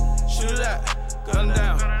 Shoot it at, gun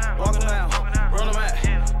down, walk them down, run them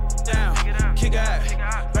at, down, kick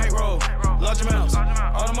out, bankroll, large amounts,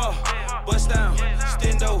 Audemars, bust down,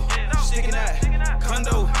 stendo, sticking that,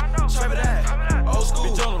 condo, trap it at, old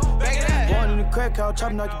school, back it at. crack out,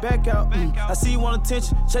 chopping knock your back out. I see you want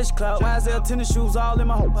attention, chase cloud. YSL tennis shoes all in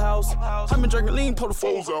my whole house. I've been drinking lean, pull the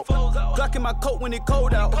foes out. Glock in my coat when it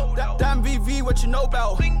cold out. Diamond VV, what you know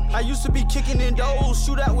about? I used to be kicking in doors,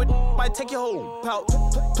 shoot out with might take your whole pouch.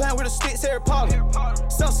 Playing with the sticks, Harry Potter.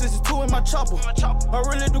 South 62 in my chopper. I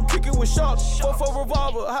really do kick it with sharks. 4-4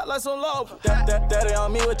 revolver, hot lights on lava. Daddy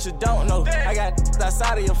on me, what you don't know. I got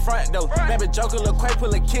outside of your front door. Baby Joker, look quite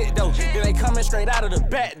pull a kid though. Then they coming straight out of the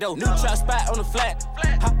back though. New trap spot on the flat.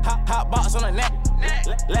 Hot box on the neck.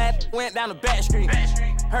 Lad went down the back street.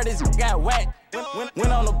 Heard this got whacked.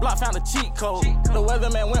 Went on the block, found a cheat code. The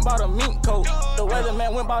weatherman went bought a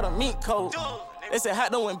mink coat. They said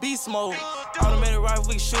hot though in beast mode. Automatic rifle,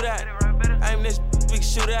 we can shoot at. Aim this, we can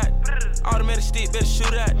shoot at. Automatic stick, better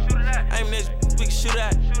shoot at. Aim this, we can shoot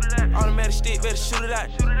at. Automatic stick, better shoot it at.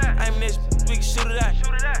 Aim this, we can shoot it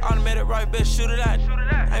at. Automatic rifle, better shoot it at.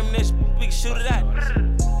 Aim this, we can shoot it at.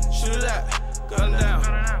 Shoot it at. Gun down,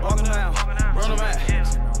 walking down, run them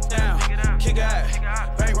at. Down, kick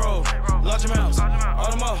out, bankroll, launch them out.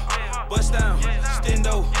 All them up, bust down,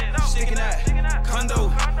 stendo, sticking that, condo,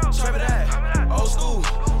 trap it at. Old school,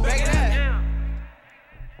 back it at.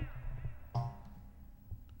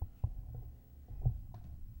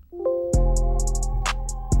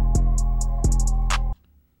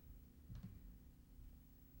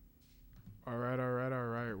 All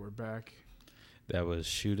right. We're back. That was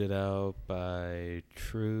Shoot It Out by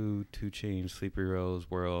True, 2 Chainz, Sleepy Rose,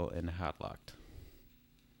 Whirl, and Hot Locked.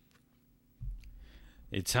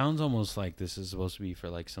 It sounds almost like this is supposed to be for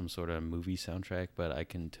like some sort of movie soundtrack, but I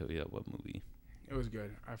can tell you what movie. It was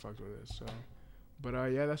good. I fucked with it. So, but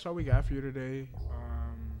yeah, that's all we got for you today.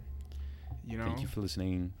 Thank you for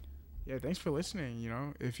listening. Yeah, thanks for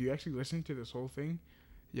listening. If you actually listen to this whole thing,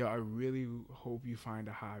 I really hope you find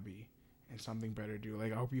a hobby and something better to do.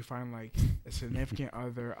 Like, I hope you find like a significant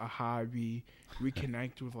other, a hobby,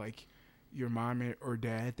 reconnect with like your mom or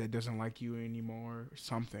dad that doesn't like you anymore, or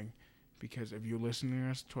something. Because if you're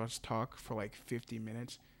listening to us talk for like 50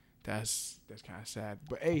 minutes, that's kind of sad.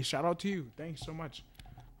 But hey, shout out to you. Thanks so much.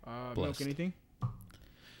 Milk, anything?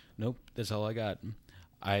 Nope, that's all I got.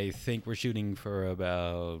 I think we're shooting for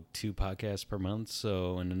about 2 podcasts per month.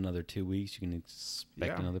 So in another 2 weeks, you can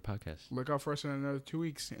expect another podcast. Look out for us in another 2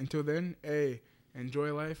 weeks. Until then, hey,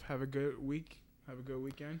 enjoy life. Have a good week. Have a good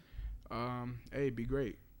weekend. Hey, be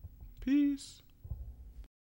great. Peace.